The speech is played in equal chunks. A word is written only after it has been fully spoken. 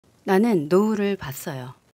나는 노을을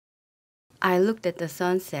봤어요. I looked at the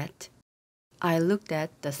sunset. I looked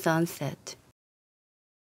at the sunset.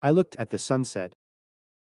 I looked at the sunset.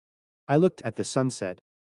 I looked at the sunset.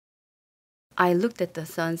 I looked at the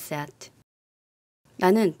sunset.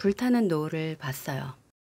 나는 불타는 노을을 봤어요.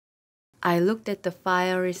 I looked at the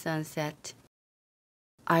fiery sunset.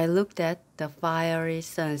 I looked at the fiery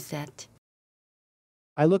sunset.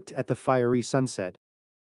 I looked at the fiery sunset.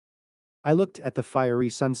 I looked at the fiery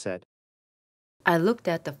sunset. I looked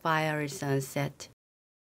at the fiery sunset.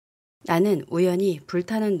 나는 우연히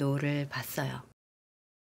불타는 노을을 봤어요.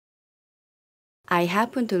 I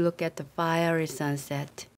happened to look at the fiery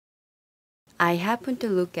sunset. I happened to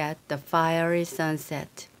look at the fiery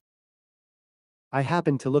sunset. I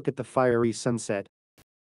happened to look at the fiery sunset.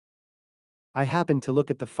 I happened to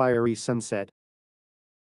look at the fiery sunset.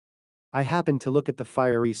 I happened to look at the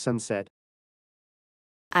fiery sunset.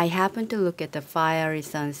 I happened to look at the fiery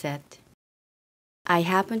sunset. I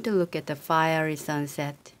happened to look at the fiery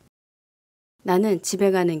sunset. 나는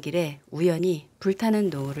집에 가는 길에 우연히 불타는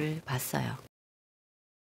노을을 봤어요.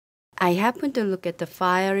 I happened to look at the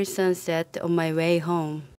fiery sunset on my way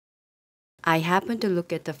home. I happened to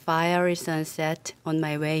look at the fiery sunset on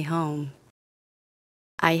my way home.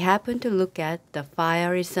 I happened to look at the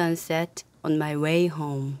fiery sunset on my way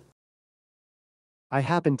home. I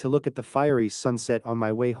happened to look at the fiery sunset on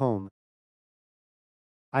my way home.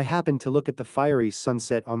 I happened to look at the fiery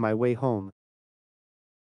sunset on my way home.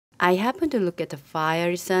 I happened to look at the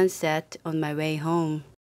fiery sunset on my way home.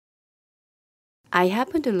 I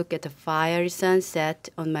happened to look at the fiery sunset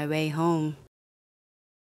on my way home.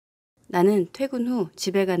 나는 퇴근 후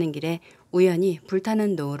집에 가는 길에 우연히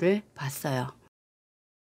불타는 노을을 봤어요.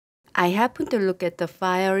 I happened to look at the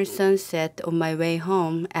fiery sunset on my way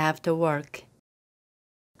home after work.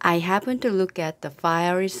 I happened to look at the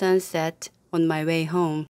fiery sunset on my way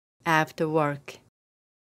home after work.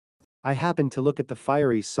 I happened to look at the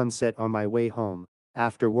fiery sunset on my way home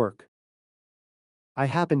after work. I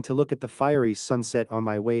happened to look at the fiery sunset on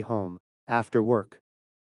my way home after work.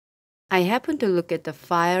 I happened to look at the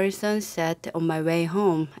fiery sunset on my way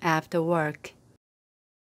home after work.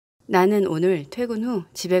 나는 오늘 퇴근 후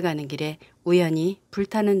집에 가는 길에 우연히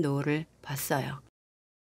불타는 노을을 봤어요.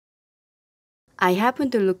 I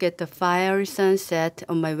happened to look at the fiery sunset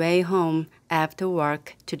on my way home after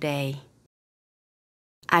work today.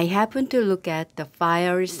 I happened to look at the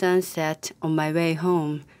fiery sunset on my way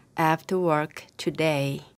home after work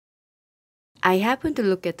today. I happened to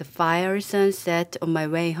look at the fiery sunset on my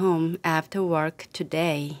way home after work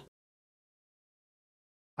today.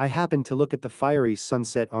 I happened to look at the fiery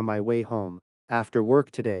sunset on my way home after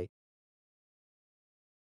work today.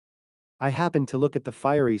 I happened to look at the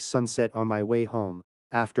fiery sunset on my way home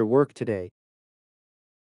after work today.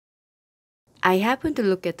 I happened to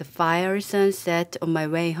look at the fiery sunset on my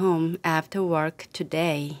way home after work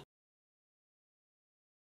today.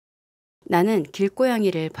 나는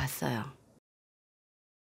길고양이를 봤어요.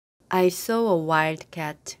 I saw a wild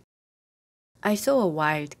cat. I saw a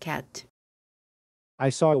wild cat. I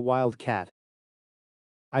saw a wild cat.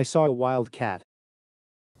 I saw a wild cat.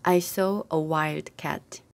 I saw a wild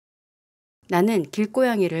cat. 나는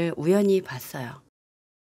길고양이를 우연히 봤어요.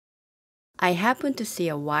 I happened to see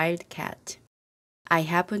a wild cat. I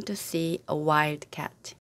happened to see a wild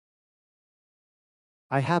cat.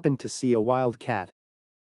 I happened to see a wild cat.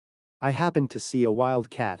 I happened to see a wild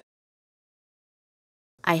cat.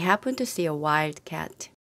 I happened to see a wild cat.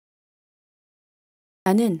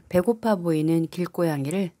 나는 배고파 보이는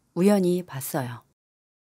길고양이를 우연히 봤어요.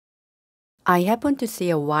 I happened to see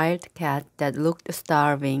a wild cat that looked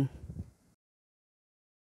starving.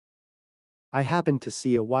 I happened to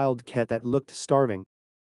see a wild cat that looked starving.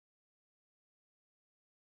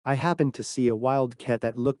 I happened to see a wild cat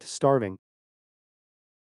that looked starving.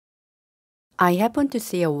 I happened to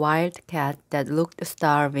see a wild cat that looked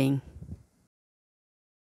starving.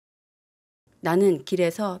 나는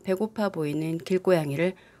길에서 배고파 보이는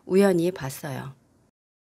길고양이를 우연히 봤어요.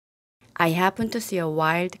 I happened to see a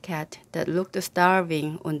wild cat that looked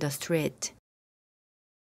starving on the street.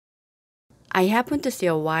 I happened to see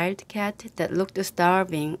a wild cat that looked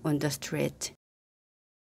starving on the street.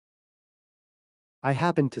 I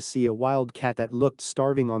happened to see a wild cat that looked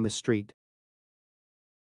starving on the street.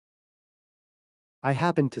 I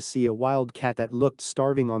happened to see a wild cat that looked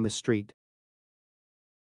starving on the street.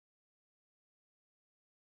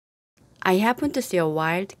 I happened to see a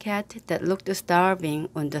wild cat that looked starving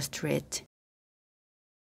on the street.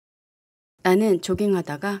 나는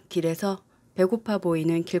조깅하다가 길에서 배고파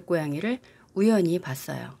보이는 길고양이를 우연히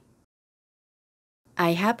봤어요.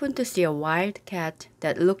 I happened to see a wild cat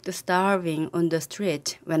that looked starving on the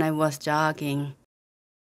street when I was jogging.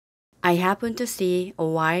 I happened to see a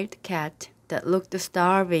wild cat that looked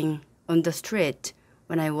starving on the street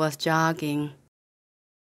when I was jogging.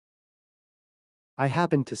 I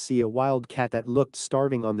happened to see a wild cat that looked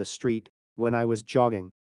starving on the street when I was jogging.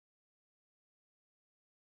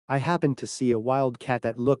 I happened to see a wild cat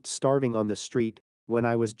that looked starving on the street when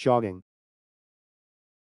I was jogging.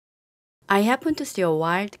 I happened to see a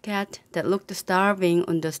wild cat that looked starving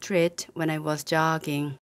on the street when I was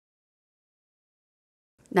jogging.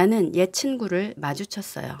 나는 옛 친구를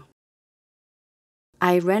마주쳤어요.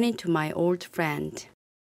 I ran into my old friend.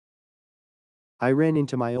 I ran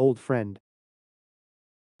into my old friend.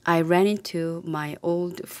 I ran into my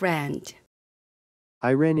old friend.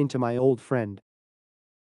 I ran into my old friend.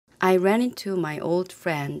 I ran into my old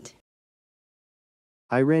friend.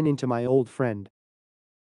 I ran into my old friend.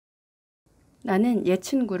 나는 옛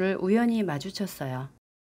친구를 우연히 마주쳤어요.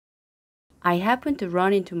 I happened to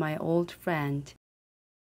run into my old friend.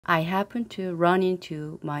 I happened to run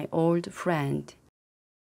into my old friend.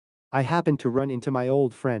 I happened to run into my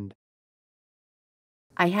old friend.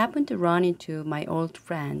 I happened to run into my old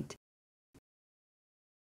friend.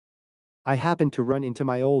 I happened to run into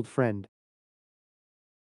my old friend.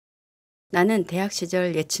 나는 대학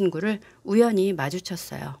시절 옛 친구를 우연히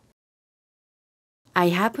마주쳤어요. I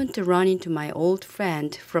happened to run into my old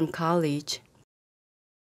friend from college.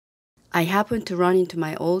 I happened to run into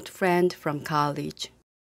my old friend from college.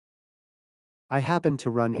 I happened to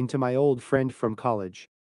run into my old friend from college.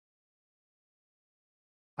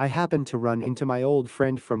 I happened to run into my old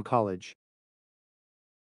friend from college.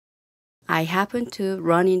 I happened to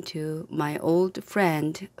run into my old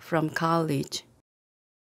friend from college.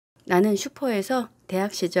 나는 슈퍼에서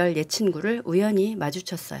대학 시절 옛 친구를 우연히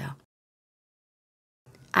마주쳤어요.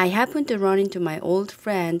 I happened to run into my old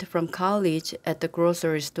friend from college at the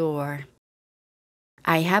grocery store.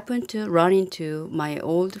 I happened to run into my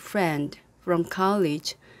old friend from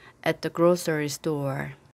college at the grocery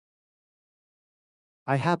store.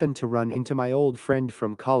 I happened to run into my old friend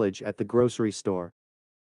from college at the grocery store.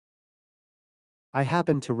 I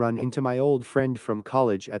happened to run into my old friend from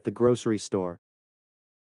college at the grocery store.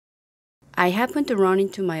 I happened to run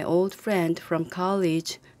into my old friend from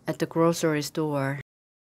college at the grocery store.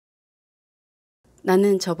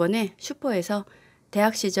 나는 저번에 슈퍼에서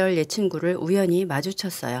대학 시절 옛 친구를 우연히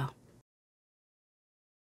마주쳤어요.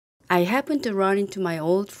 I happened to run into my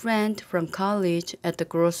old friend from college at the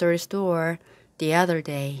grocery store the other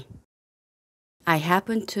day. I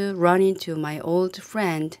happened to run into my old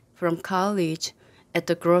friend from college at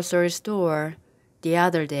the grocery store the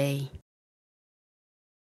other day.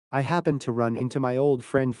 I happened to run into my old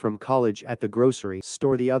friend from college at the grocery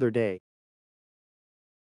store the other day.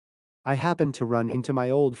 I happened to run into my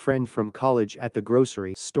old friend from college at the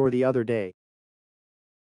grocery store the other day.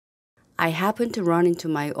 I happened to run into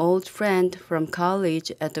my old friend from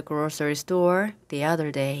college at the grocery store the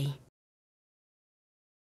other day.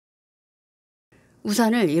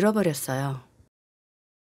 우산을 잃어버렸어요.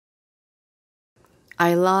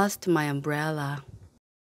 I lost my umbrella.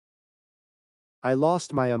 I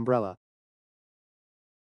lost my umbrella.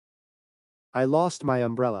 I lost my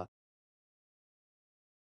umbrella.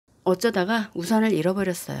 어쩌다가 우산을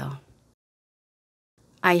잃어버렸어요.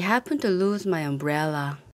 I happened to lose my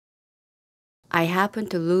umbrella. I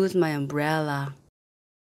happened to lose my umbrella.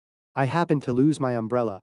 I happened to lose my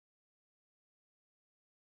umbrella.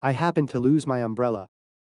 I happened to lose my umbrella.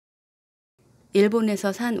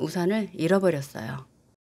 일본에서 산 우산을 잃어버렸어요.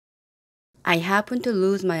 I happened to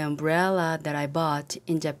lose my umbrella that I bought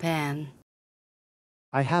in Japan.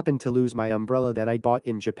 I happened to lose my umbrella that I bought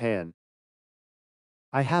in Japan.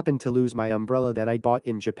 I happened to lose my umbrella that I bought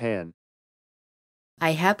in Japan.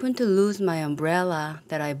 I happened to lose my umbrella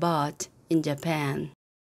that I bought in Japan.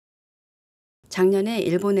 작년에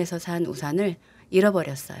일본에서 산 우산을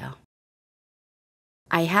잃어버렸어요.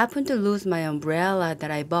 I happened to lose my umbrella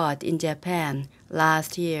that I bought in Japan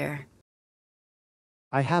last year.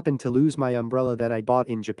 I happened to lose my umbrella that I bought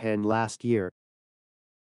in Japan last year.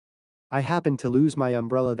 I happened to lose my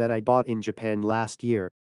umbrella that I bought in Japan last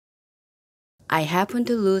year. I happened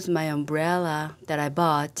to lose my umbrella that I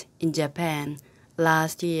bought in Japan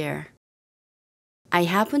last year. I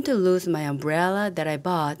happened to lose my umbrella that I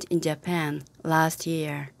bought in Japan last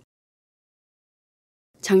year.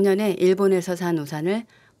 작년에 일본에서 산 우산을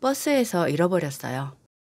버스에서 잃어버렸어요.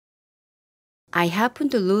 I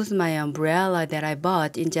happened to lose my umbrella that I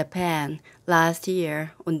bought in Japan last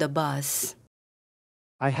year on the bus.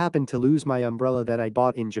 I happened to lose my umbrella that I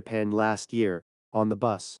bought in Japan last year, on the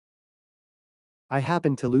bus. I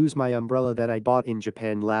happened to lose my umbrella that I bought in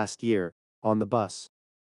Japan last year, on the bus.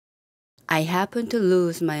 I happened to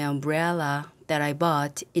lose my umbrella that I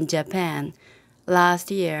bought in Japan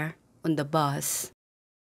last year on the bus.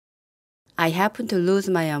 I happened to lose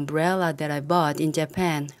my umbrella that I bought in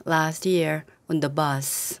Japan last year on the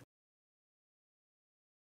bus.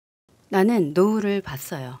 나는 노을을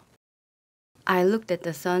봤어요. I looked at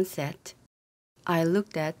the sunset. I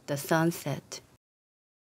looked at the sunset.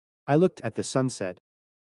 I looked at the sunset.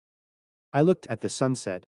 I looked at the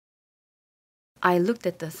sunset. I looked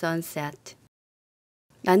at the sunset.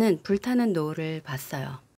 나는 불타는 노을을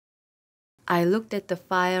봤어요. I looked at the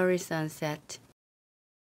fiery sunset.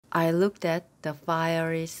 I looked at the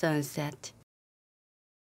fiery sunset.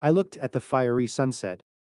 I looked at the fiery sunset.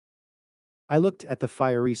 I looked at the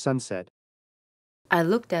fiery sunset. I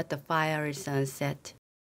looked at the fiery sunset.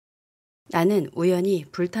 나는 우연히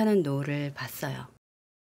불타는 노을을 봤어요.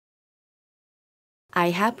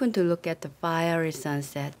 I happened to look at the fiery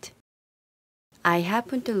sunset. I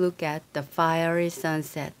happened to look at the fiery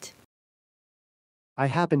sunset. I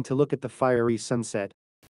happened to look at the fiery sunset.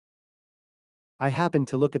 I happened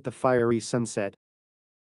to look at the fiery sunset.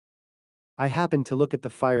 I happened to look at the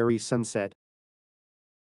fiery sunset.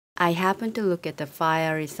 I happened to look at the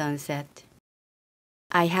fiery sunset.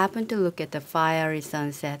 I happened to look at the fiery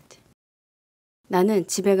sunset. 나는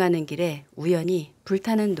집에 가는 길에 우연히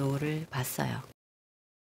불타는 노을을 봤어요.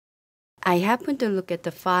 I happened to look at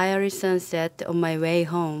the fiery sunset on my way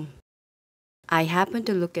home. I happened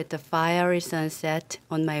to look at the fiery sunset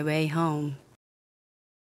on my way home.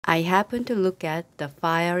 I happened to look at the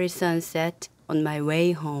fiery sunset on my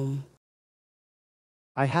way home.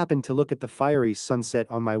 I happened to look at the fiery sunset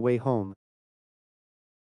on my way home.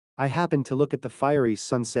 I happened to look at the fiery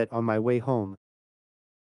sunset on my way home.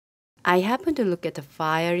 I happened to look at the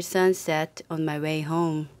fiery sunset on my way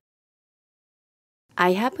home.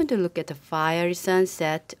 I happened to look at the fiery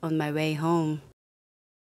sunset on my way home.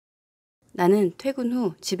 나는 퇴근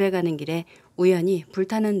후 집에 가는 길에 우연히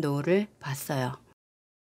불타는 노을을 봤어요.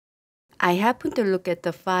 I happened to look at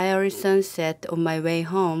the fiery sunset on my way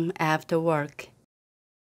home after work.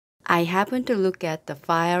 I happened to look at the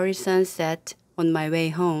fiery sunset on my way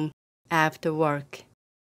home after work.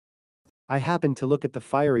 I happened to look at the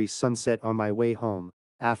fiery sunset on my way home,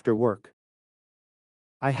 after work.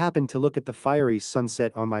 I happened to look at the fiery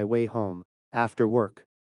sunset on my way home, after work.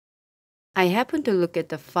 I happened to look at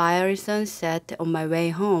the fiery sunset on my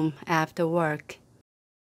way home after work.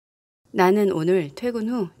 나는 오늘 퇴근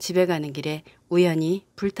후 집에 가는 길에 우연히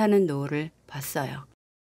불타는 노을을 봤어요.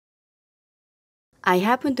 I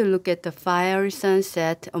happened to look at the fiery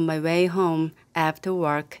sunset on my way home after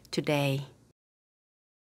work today.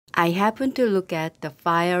 I happened to look at the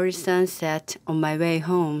fiery sunset on my way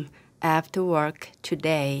home after work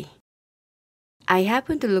today. I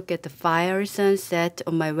happened to look at the fiery sunset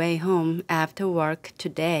on my way home after work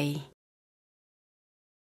today.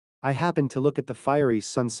 I happened to look at the fiery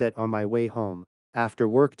sunset on my way home, after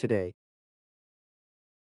work today.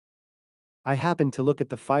 I happened to look at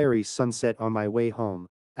the fiery sunset on my way home,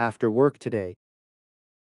 after work today.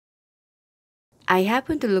 I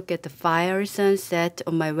happened to look at the fiery sunset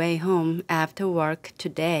on my way home after work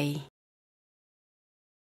today.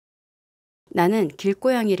 나는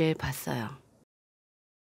길고양이를 봤어요.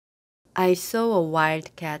 I saw a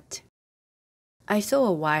wild cat. I saw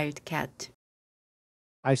a wild cat.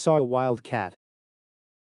 I saw a wild cat.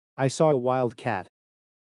 I saw a wild cat.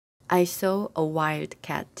 I saw a wild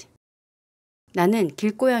cat. 나는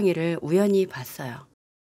길고양이를 우연히 봤어요.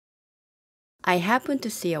 I happened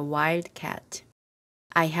to see a wild cat.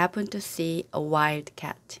 I happened to see a wild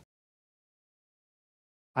cat.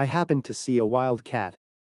 I happened to see a wild cat.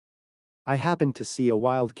 I happened to see a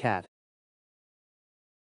wild cat.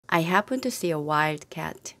 I happened to see a wild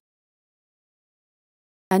cat.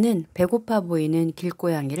 나는 배고파 보이는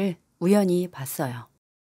길고양이를 우연히 봤어요.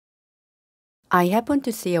 I happened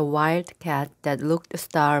to see a wild cat that looked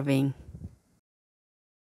starving.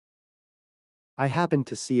 I happened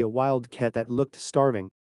to see a wild cat that looked starving.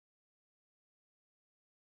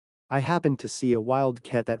 I happened to see a wild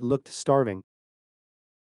cat that looked starving.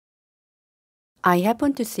 I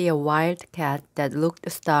happened to see a wild cat that looked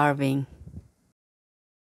starving.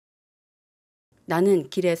 나는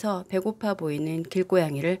길에서 배고파 보이는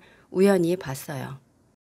길고양이를 우연히 봤어요.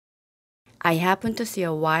 I happened to see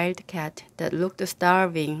a wild cat that looked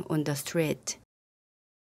starving on the street.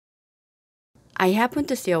 I happened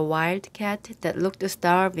to see a wild cat that looked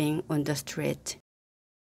starving on the street.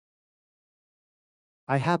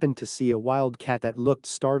 I happened to see a wild cat that looked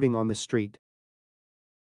starving on the street.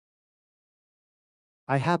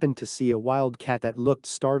 I happened to see a wild cat that looked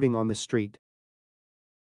starving on the street.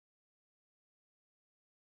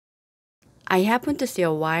 I happened to see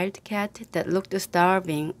a wild cat that looked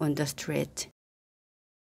starving on the street.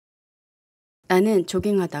 나는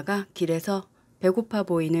조깅하다가 길에서 배고파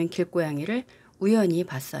보이는 길고양이를 우연히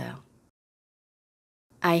봤어요.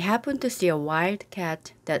 I happened to see a wild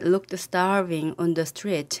cat that looked starving on the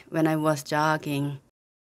street when I was jogging.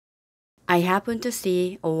 I happened to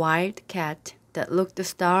see a wild cat that looked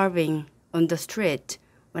starving on the street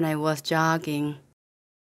when I was jogging.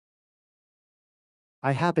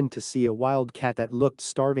 I happened to see a wild cat that looked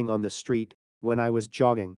starving on the street when I was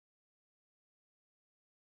jogging.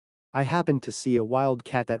 I happened to see a wild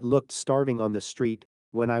cat that looked starving on the street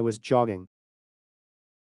when I was jogging.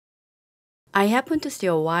 I happened to see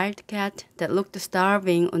a wild cat that looked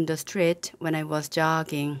starving on the street when I was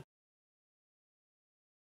jogging.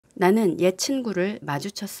 나는 옛 친구를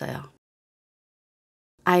마주쳤어요.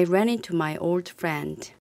 I ran into my old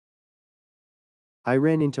friend. I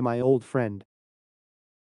ran into my old friend.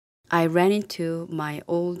 I ran into my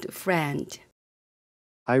old friend.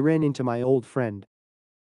 I ran into my old friend.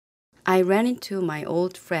 I ran into my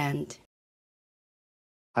old friend.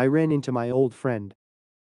 I ran into my old friend.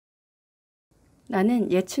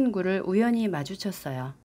 나는 옛 친구를 우연히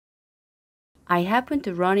마주쳤어요. I happened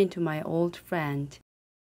to run into my old friend.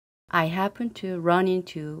 I happened to run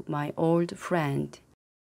into my old friend.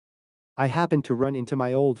 I happened to run into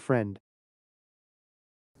my old friend.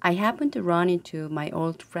 I happened to run into my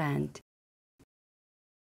old friend.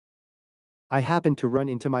 I happened to run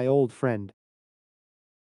into my old friend.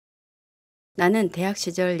 나는 대학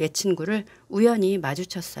시절 옛 친구를 우연히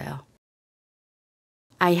마주쳤어요.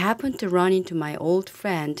 I happened to run into my old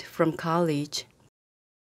friend from college.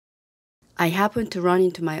 I happened to run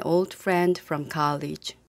into my old friend from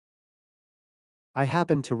college. I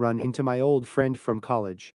happened to run into my old friend from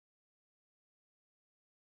college.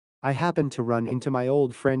 I happened to run into my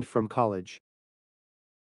old friend from college.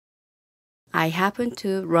 I happened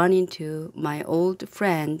to run into my old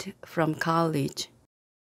friend from college.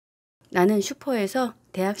 나는 슈퍼에서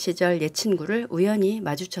대학 시절 옛 친구를 우연히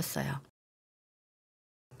마주쳤어요.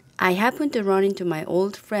 I happened to run into my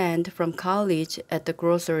old friend from college at the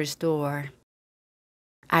grocery store.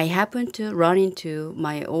 I happened to run into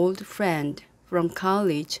my old friend from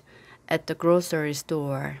college at the grocery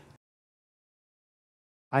store.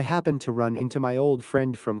 I happened to run into my old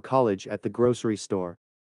friend from college at the grocery store.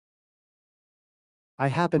 I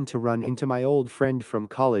happened to run into my old friend from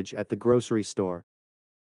college at the grocery store.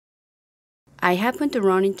 I happened to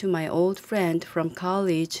run into my old friend from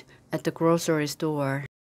college at the grocery store.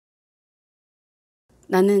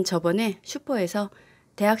 나는 저번에 슈퍼에서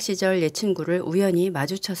대학 시절 옛 친구를 우연히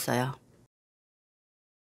마주쳤어요.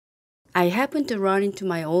 I happened to run into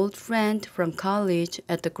my old friend from college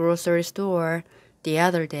at the grocery store the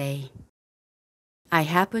other day. I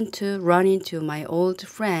happened to run into my old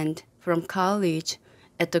friend from college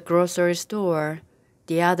at the grocery store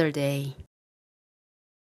the other day.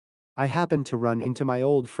 I happened to run into my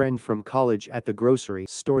old friend from college at the grocery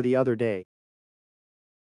store the other day.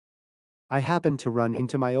 I happened to run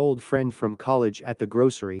into my old friend from college at the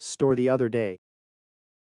grocery store the other day.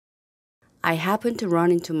 I happened to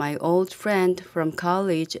run into my old friend from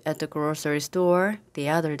college at the grocery store the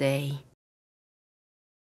other day.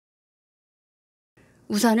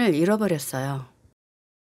 우산을 잃어버렸어요.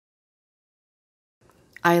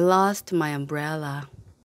 I lost my umbrella.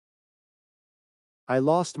 I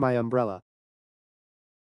lost my umbrella.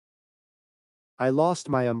 I lost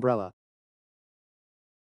my umbrella.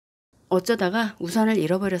 어쩌다가 우산을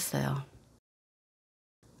잃어버렸어요.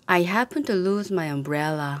 I happened to lose my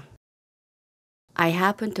umbrella. I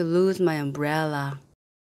happened to lose my umbrella.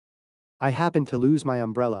 I happened to lose my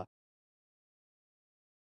umbrella.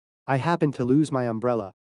 I happened to lose my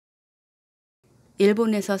umbrella.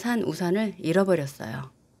 일본에서 산 우산을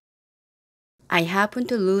잃어버렸어요. I happened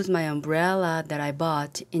to lose my umbrella that I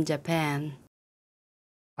bought in Japan.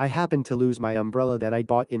 I happened to lose my umbrella that I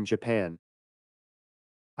bought in Japan.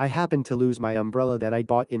 I happened to lose my umbrella that I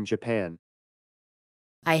bought in Japan.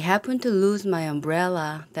 I happened to lose my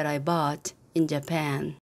umbrella that I bought in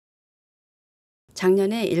Japan.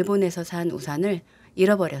 작년에 일본에서 산 우산을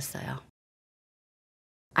잃어버렸어요.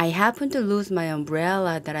 I happened to lose my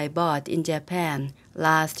umbrella that I bought in Japan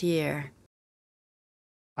last year.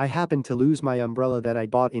 I happened to lose my umbrella that I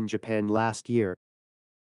bought in Japan last year.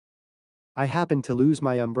 I happened to lose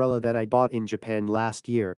my umbrella that I bought in Japan last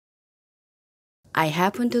year. I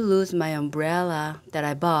happened to lose my umbrella that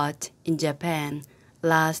I bought in Japan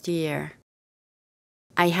last year.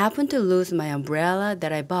 I happened to lose my umbrella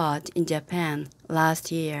that I bought in Japan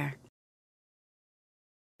last year.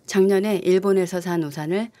 작년에 일본에서 산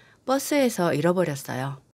우산을 버스에서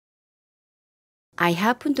잃어버렸어요. I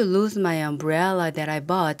happened to lose my umbrella that I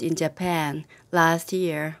bought in Japan last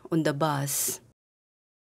year on the bus.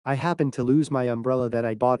 I happened to lose my umbrella that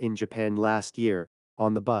I bought in Japan last year,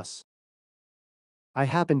 on the bus. I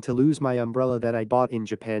happened to lose my umbrella that I bought in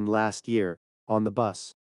Japan last year, on the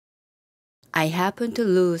bus. I happened to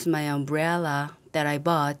lose my umbrella that I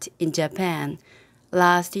bought in Japan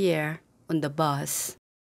last year on the bus.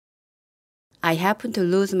 I happened to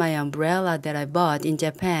lose my umbrella that I bought in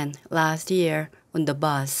Japan last year on the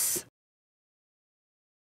bus.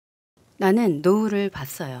 나는 노을을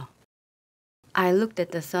봤어요. I looked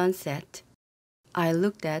at the sunset. I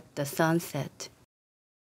looked at the sunset.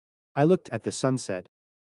 I looked at the sunset.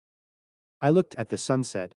 I looked at the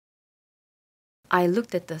sunset. I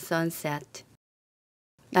looked at the sunset.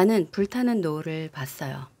 나는 불타는 노을을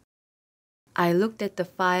봤어요. I looked at the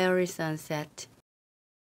fiery sunset.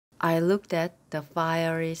 I looked at the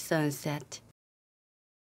fiery sunset.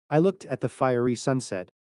 I looked at the fiery sunset.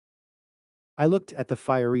 I looked at the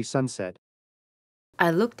fiery sunset.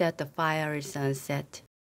 I looked at the fiery sunset.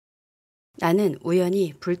 나는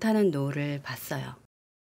우연히 불타는 노을을 봤어요.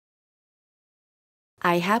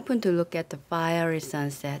 I happened to look at the fiery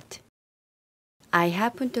sunset. I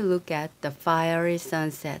happened to look at the fiery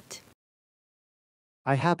sunset.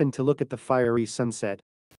 I happened to look at the fiery sunset.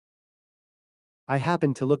 I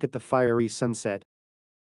happened to look at the fiery sunset.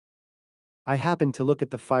 I happened to look at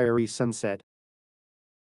the fiery sunset.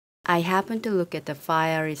 I happened to look at the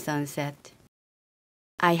fiery sunset.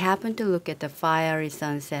 I happened to look at the fiery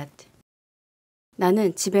sunset.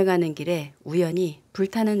 나는 집에 가는 길에 우연히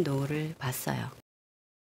불타는 노을을 봤어요.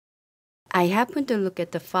 I happened to look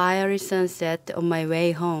at the fiery sunset on my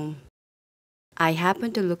way home. I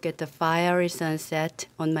happened to look at the fiery sunset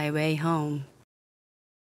on my way home.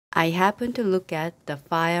 I happened to look at the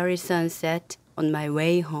fiery sunset on my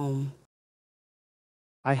way home.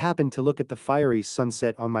 I happened to look at the fiery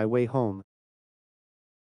sunset on my way home.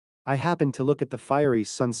 I happened to look at the fiery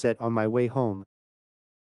sunset on my way home.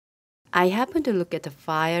 I happened to look at the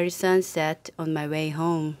fiery sunset on my way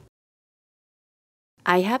home.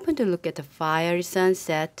 I happened to look at the fiery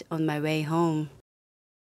sunset on my way home.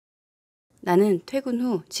 나는 퇴근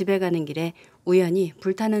후 집에 가는 길에 우연히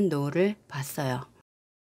불타는 노을을 봤어요.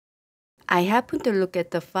 I happened to look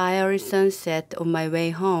at the fiery sunset on my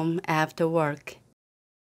way home after work.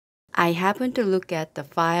 I happened to look at the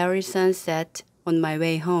fiery sunset on my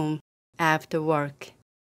way home after work.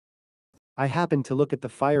 I happened to look at the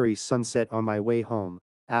fiery sunset on my way home,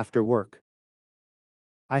 after work.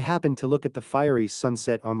 I happened to look at the fiery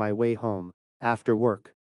sunset on my way home, after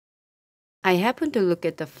work. I happened to look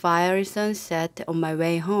at the fiery sunset on my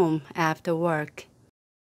way home after work.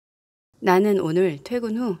 나는 오늘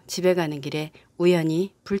퇴근 후 집에 가는 길에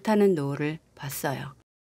우연히 불타는 노을을 봤어요.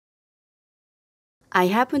 I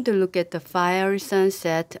happened to look at the fiery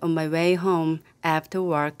sunset on my way home after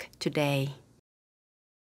work today.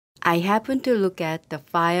 I happened to look at the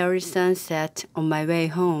fiery sunset on my way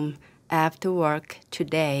home after work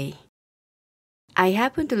today. I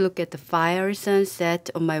happened to look at the fiery sunset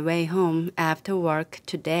on my way home after work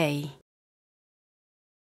today.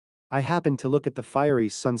 I happened to look at the fiery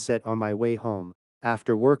sunset on my way home,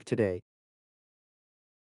 after work today.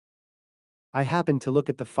 I happened to look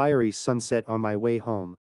at the fiery sunset on my way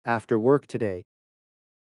home, after work today.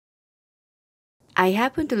 I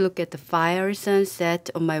happened to look at the fiery sunset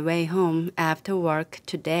on my way home after work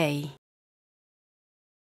today.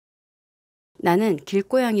 나는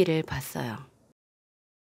길고양이를 봤어요.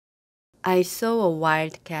 I saw a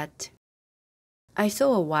wild cat. I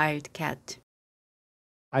saw a wild cat.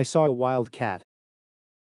 I saw a wild cat.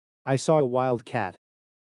 I saw a wild cat.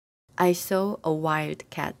 I saw a wild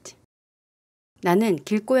cat. 나는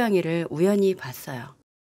길고양이를 우연히 봤어요.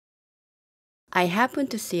 I happened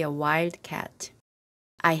to see a wild cat.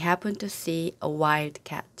 I happened to see a wild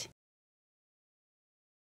cat.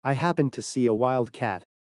 I happened to see a wild cat.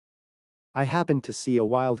 I happened to see a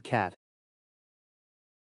wild cat.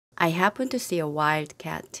 I happened to see a wild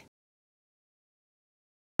cat.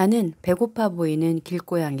 나는 배고파 보이는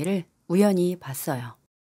길고양이를 우연히 봤어요.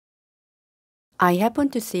 I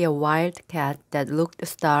happened to see a wild cat that looked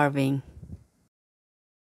starving.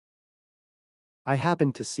 I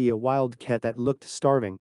happened to see a wild cat that looked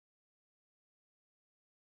starving.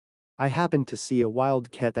 I happened to see a wild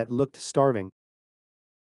cat that looked starving.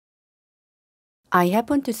 I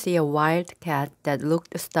happened to see a wild cat that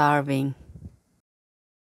looked starving.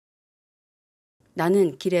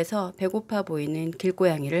 나는 길에서 배고파 보이는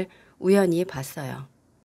길고양이를 우연히 봤어요.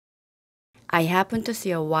 I happened to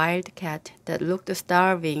see a wild cat that looked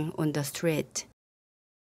starving on the street.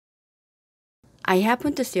 I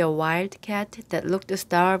happened to see a wild cat that looked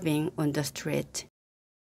starving on the street.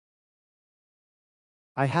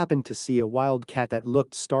 I happened to see a wild cat that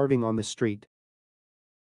looked starving on the street.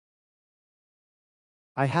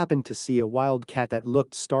 I happened to see a wild cat that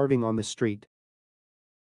looked starving on the street.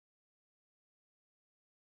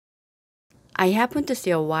 I happened to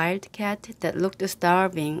see a wild cat that looked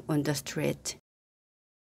starving on the street.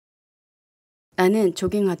 나는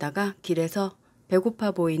조깅하다가 길에서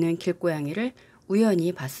배고파 보이는 길고양이를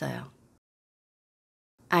우연히 봤어요.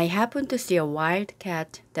 I happened to see a wild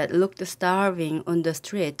cat that looked starving on the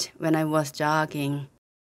street when I was jogging.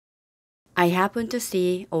 I happened to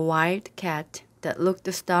see a wild cat that looked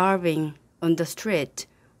starving on the street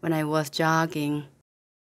when I was jogging.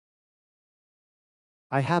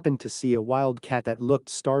 I happened to see a wild cat that looked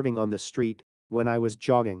starving on the street when I was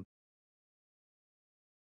jogging.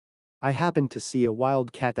 I happened to see a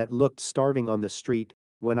wild cat that looked starving on the street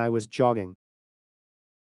when I was jogging.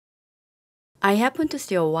 I happened to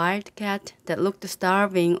see a wild cat that looked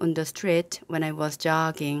starving on the street when I was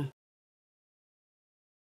jogging.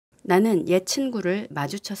 나는 옛 친구를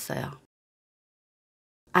마주쳤어요.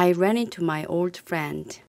 I ran into my old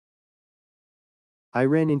friend. I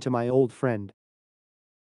ran into my old friend.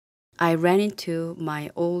 I ran into my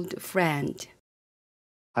old friend.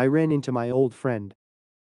 I ran into my old friend.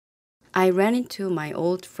 I ran into my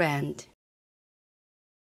old friend.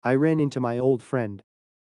 I ran into my old friend.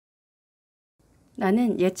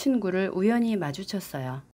 나는 옛 친구를 우연히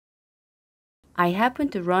마주쳤어요. I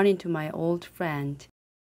happened to run into my old friend.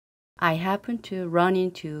 I happened to run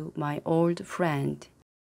into my old friend.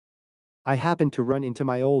 I happened to run into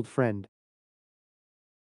my old friend.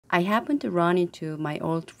 I happened to run into my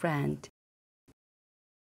old friend.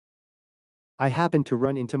 I happened to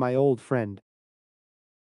run into my old friend.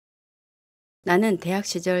 나는 대학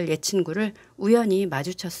시절 옛 친구를 우연히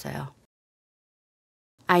마주쳤어요.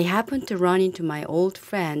 I happened to run into my old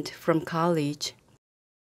friend from college.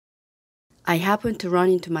 I happened to run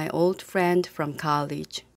into my old friend from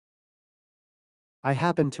college. I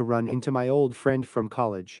happened to run into my old friend from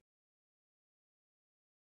college.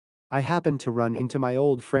 I happened to run into my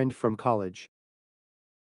old friend from college.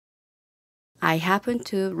 I happened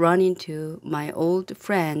to run into my old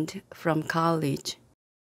friend from college.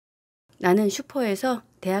 나는 슈퍼에서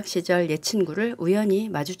대학 시절 옛 친구를 우연히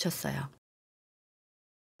마주쳤어요.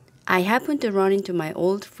 I happened to run into my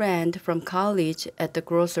old friend from college at the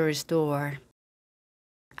grocery store.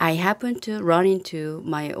 I happened to run into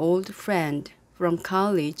my old friend from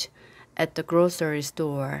college at the grocery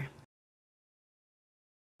store.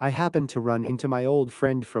 I happened to run into my old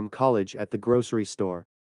friend from college at the grocery store.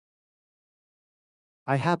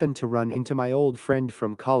 I happened to run into my old friend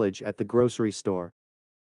from college at the grocery store.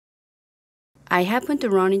 I happened to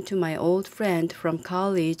run into my old friend from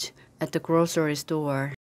college at the grocery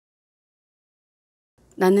store.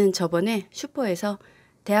 나는 저번에 슈퍼에서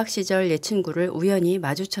대학 시절 옛 친구를 우연히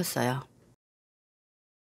마주쳤어요.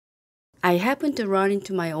 I happened to run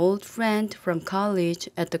into my old friend from college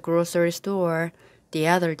at the grocery store the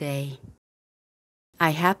other day.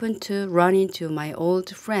 I happened to run into my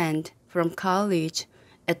old friend from college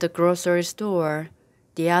at the grocery store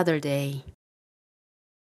the other day.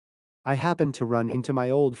 I happened to run into my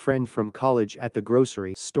old friend from college at the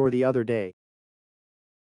grocery store the other day.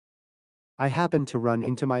 I happened to run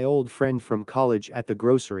into my old friend from college at the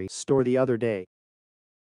grocery store the other day.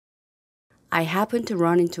 I happened to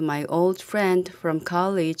run into my old friend from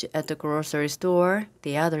college at the grocery store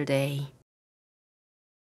the other day.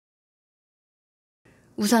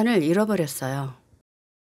 우산을 잃어버렸어요.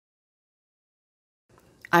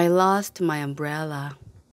 I lost my umbrella.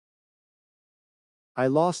 I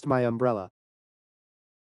lost my umbrella.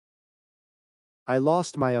 I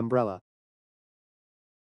lost my umbrella.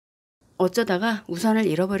 어쩌다가 우산을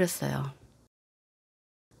잃어버렸어요.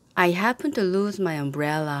 I happened to lose my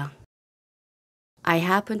umbrella. I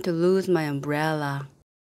happened to lose my umbrella.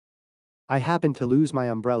 I happened to lose my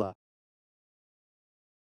umbrella.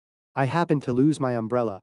 I happened to lose my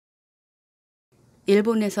umbrella.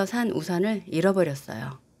 일본에서 산 우산을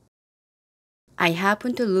잃어버렸어요. I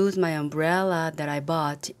happened to lose my umbrella that I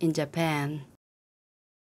bought in Japan.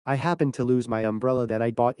 I happened to lose my umbrella that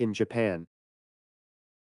I bought in Japan.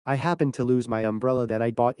 I happened to lose my umbrella that I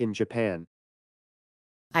bought in Japan.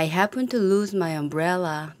 I happened to lose my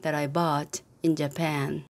umbrella that I bought in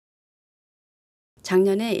Japan.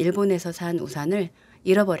 작년에 일본에서 산 우산을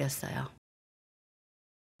잃어버렸어요.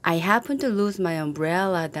 I happened to lose my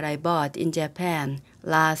umbrella that I bought in Japan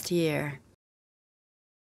last year.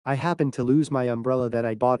 I happened to lose my umbrella that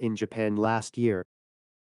I bought in Japan last year.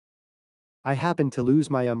 I happened to lose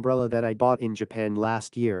my umbrella that I bought in Japan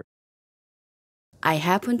last year. I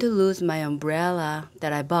happened to lose my umbrella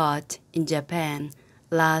that I bought in Japan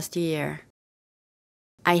last year.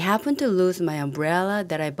 I happened to lose my umbrella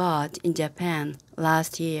that I bought in Japan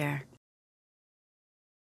last year.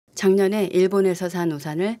 작년에 일본에서 산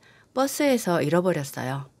우산을 버스에서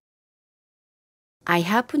잃어버렸어요. I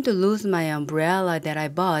happened to lose my umbrella that I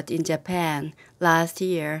bought in Japan last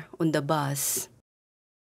year on the bus.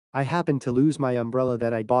 I happened to lose my umbrella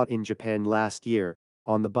that I bought in Japan last year,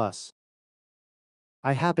 on the bus.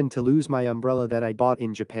 I happened to lose my umbrella that I bought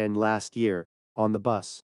in Japan last year, on the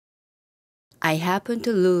bus. I happened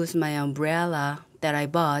to lose my umbrella that I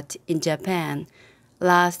bought in Japan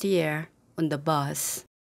last year on the bus.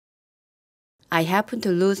 I happened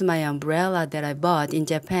to lose my umbrella that I bought in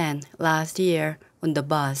Japan last year on the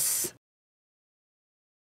bus.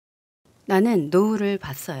 나는 노을을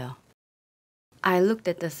봤어요. I looked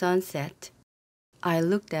at the sunset. I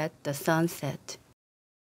looked at the sunset.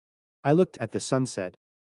 I looked at the sunset.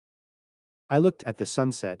 I looked at the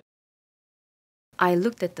sunset. I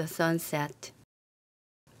looked at the sunset.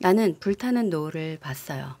 나는 불타는 노을을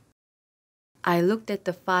봤어요. I looked at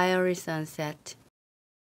the fiery sunset.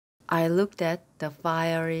 I looked at the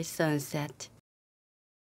fiery sunset.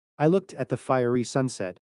 I looked at the fiery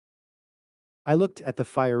sunset. I looked at the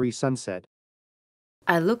fiery sunset.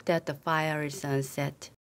 I looked at the fiery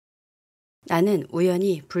sunset. 나는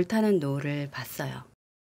우연히 불타는 노을을 봤어요.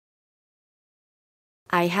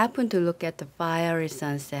 I happened to look at the fiery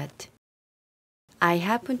sunset. I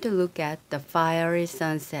happened to look at the fiery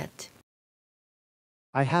sunset.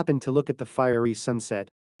 I happened to look at the fiery sunset.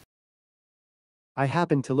 I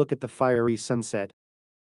happened to look at the fiery sunset.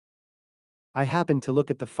 I happened to look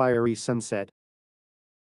at the fiery sunset.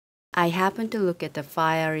 I happened to look at the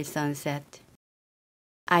fiery sunset.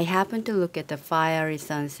 I happened to look at the fiery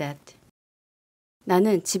sunset.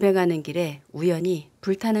 나는 집에 가는 길에 우연히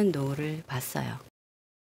불타는 노을을 봤어요.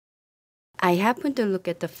 I happened to look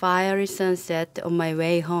at the fiery sunset on my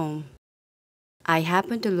way home. I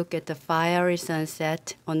happened to look at the fiery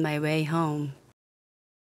sunset on my way home.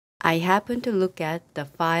 I happened to look at the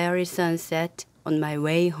fiery sunset on my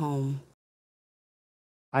way home.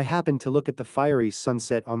 I happened to look at the fiery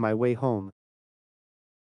sunset on my way home.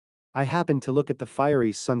 I happened to look at the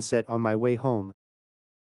fiery sunset on my way home.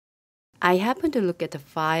 I happened to look at the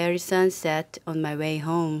fiery sunset on my way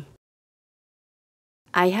home.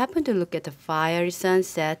 I happened to look at the fiery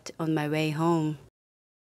sunset on my way home.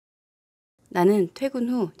 나는 퇴근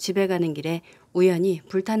후 집에 가는 길에 우연히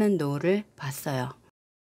불타는 노을을 봤어요.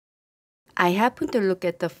 I happened to look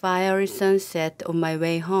at the fiery sunset on my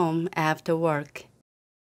way home after work.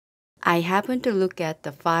 I happened to look at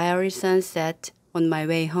the fiery sunset on my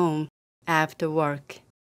way home after work.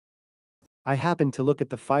 I happened to look at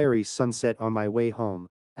the fiery sunset on my way home,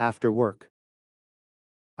 after work.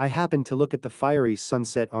 I happened to look at the fiery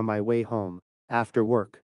sunset on my way home, after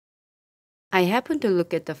work. I happened to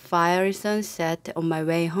look at the fiery sunset on my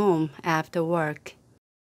way home after work.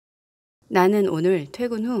 나는 오늘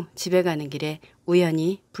퇴근 후 집에 가는 길에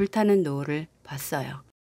우연히 불타는 노을을 봤어요.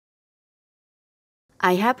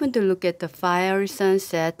 I happened to look at the fiery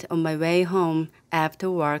sunset on my way home after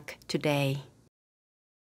work today.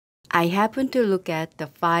 I happened to look at the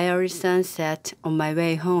fiery sunset on my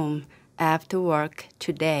way home after work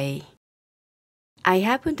today. I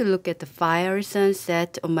happened to look at the fiery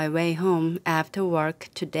sunset on my way home after work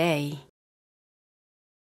today.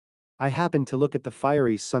 I happened to look at the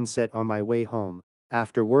fiery sunset on my way home,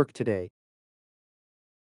 after work today.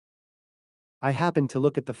 I happened to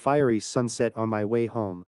look at the fiery sunset on my way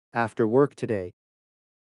home, after work today.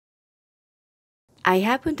 I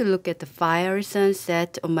happened to look at the fiery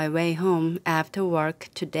sunset on my way home after work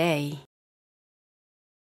today.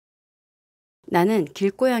 나는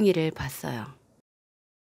길고양이를 봤어요.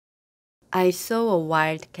 I saw a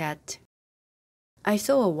wild cat. I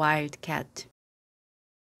saw a wild cat.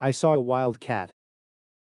 I saw a wild cat.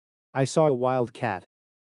 I saw a wild cat.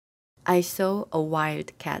 I saw a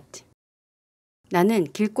wild cat. 나는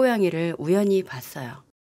길고양이를 우연히 봤어요.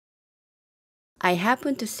 I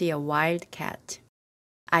happened to see a wild cat.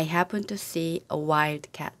 I happened to see a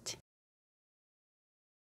wild cat.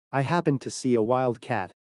 I happened to see a wild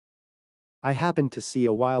cat. I happened to see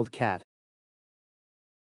a wild cat.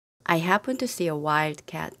 I happened to see a wild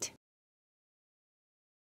cat.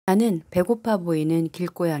 나는 배고파 보이는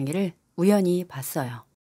길고양이를 우연히 봤어요.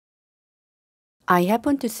 I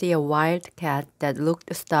happened to see a wild cat that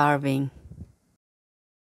looked starving.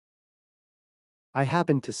 I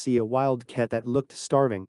happened to see a wild cat that looked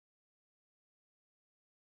starving.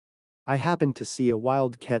 I happened to see a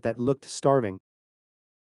wild cat that looked starving.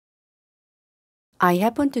 I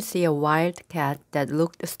happened to see a wild cat that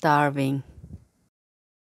looked starving.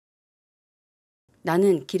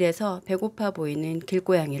 나는 길에서 배고파 보이는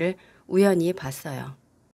길고양이를 우연히 봤어요.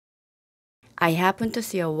 I happened to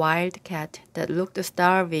see a wild cat that looked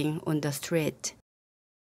starving on the street.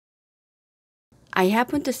 I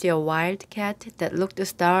happened to see a wild cat that looked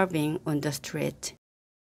starving on the street.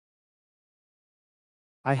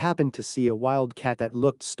 I happened to see a wild cat that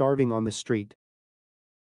looked starving on the street.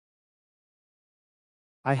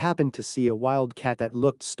 I happened to see a wild cat that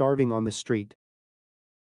looked starving on the street.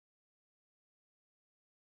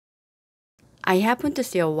 I happened to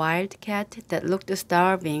see a wild cat that looked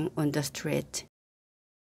starving on the street.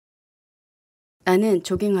 나는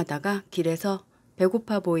조깅하다가 길에서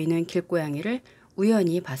배고파 보이는 길고양이를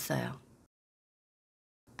우연히 봤어요.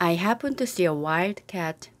 I happened to see a wild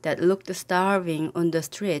cat that looked starving on the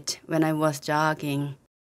street when I was jogging.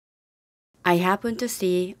 I happened to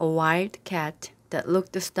see a wild cat that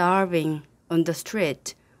looked starving on the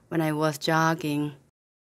street when I was jogging.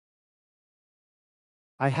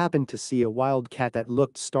 I happened to see a wild cat that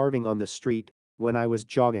looked starving on the street when I was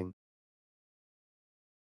jogging.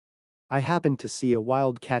 I happened to see a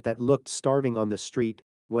wild cat that looked starving on the street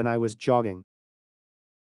when I was jogging.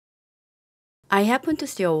 I happened to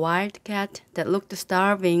see a wild cat that looked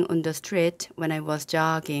starving on the street when I was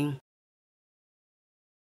jogging.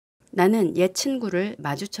 나는 옛 친구를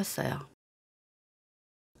마주쳤어요.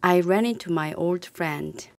 I ran into my old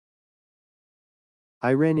friend.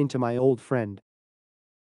 I ran into my old friend.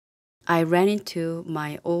 I ran into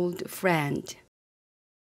my old friend.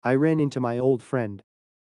 I ran into my old friend.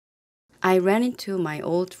 I ran into my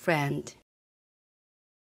old friend.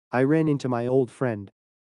 I ran into my old friend.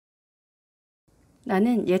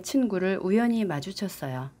 나는 옛 친구를 우연히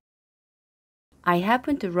마주쳤어요. I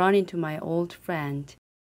happened to run into my old friend.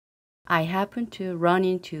 I happened to run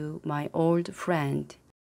into my old friend.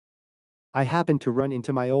 I happened to run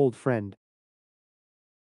into my old friend.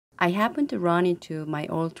 I happened to run into my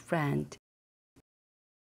old friend.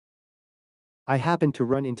 I happened to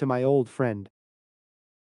run into my old friend.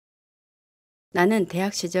 나는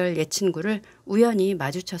대학 시절 옛 친구를 우연히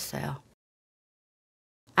마주쳤어요.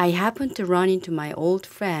 I happened to run into my old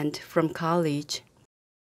friend from college.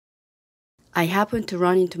 I happened to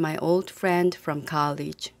run into my old friend from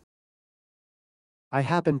college. I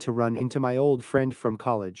happened to run into my old friend from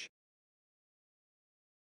college.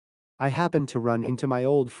 I happened to run into my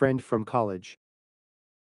old friend from college.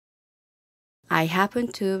 I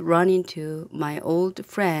happened to run into my old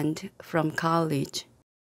friend from college.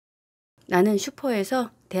 나는 슈퍼에서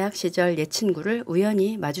대학 시절 옛 친구를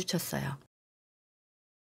우연히 마주쳤어요.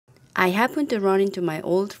 I happened to run into my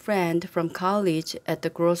old friend from college at the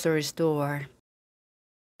grocery store.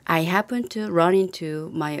 I happened to run into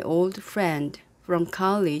my old friend from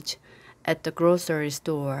college at the grocery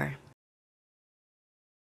store.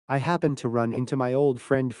 I happened to run into my old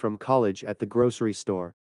friend from college at the grocery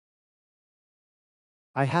store.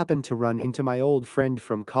 I happened to run into my old friend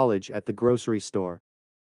from college at the grocery store.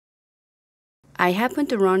 I happened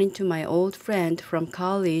to run into my old friend from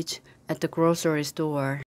college at the grocery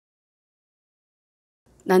store.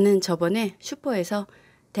 나는 저번에 슈퍼에서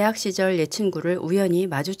대학 시절 옛 친구를 우연히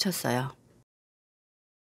마주쳤어요.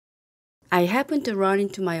 I happened to run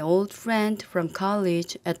into my old friend from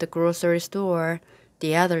college at the grocery store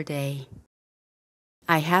the other day.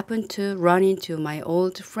 I happened to run into my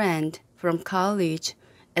old friend from college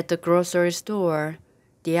at the grocery store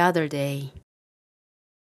the other day.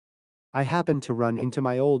 I happened to run into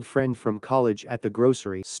my old friend from college at the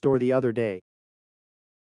grocery store the other day.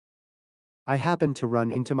 I happened to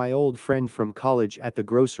run into my old friend from college at the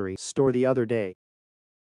grocery store the other day.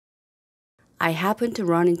 I happened to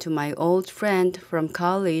run into my old friend from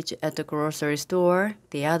college at the grocery store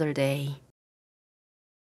the other day.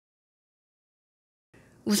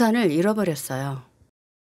 우산을 잃어버렸어요.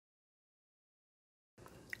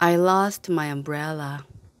 I lost my umbrella.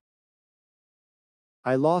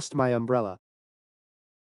 I lost my umbrella.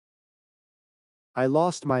 I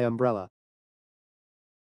lost my umbrella.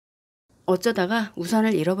 어쩌다가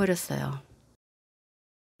우산을 잃어버렸어요.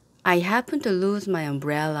 I happened to lose my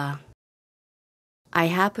umbrella. I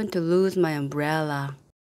happened to lose my umbrella.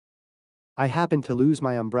 I happened to lose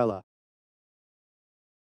my umbrella.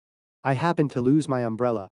 I happened to lose my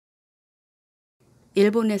umbrella.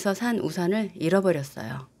 일본에서 산 우산을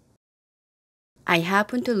잃어버렸어요. I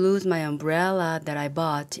happened to lose my umbrella that I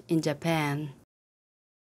bought in Japan.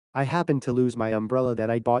 I happened to lose my umbrella that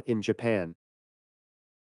I bought in Japan.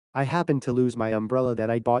 I happened to lose my umbrella that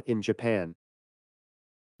I bought in Japan.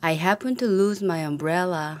 I happened to lose my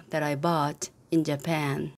umbrella that I bought in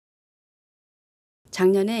Japan.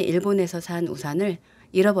 작년에 일본에서 산 우산을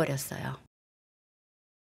잃어버렸어요.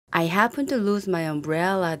 I happened to lose my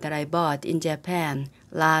umbrella that I bought in Japan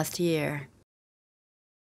last year.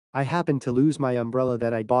 I happened to lose my umbrella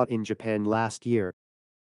that I bought in Japan last year.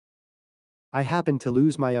 I happened to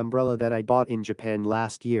lose my umbrella that I bought in Japan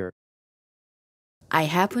last year. I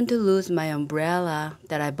happened to lose my umbrella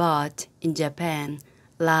that I bought in Japan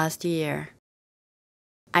last year.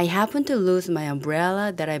 I happened to lose my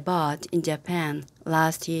umbrella that I bought in Japan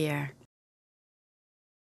last year.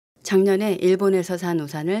 작년에 일본에서 산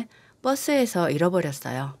우산을 버스에서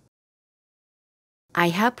잃어버렸어요. I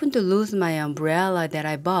happened to lose my umbrella that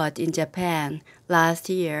I bought in Japan last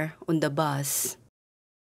year on the bus.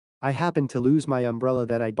 I happened to lose my umbrella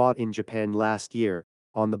that I bought in Japan last year,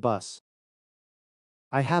 on the bus.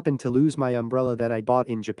 I happened to lose my umbrella that I bought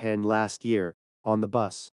in Japan last year, on the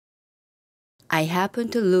bus. I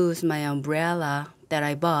happened to lose my umbrella that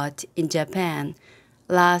I bought in Japan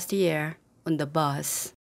last year on the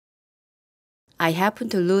bus. I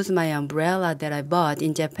happened to lose my umbrella that I bought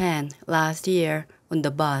in Japan last year on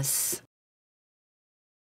the bus.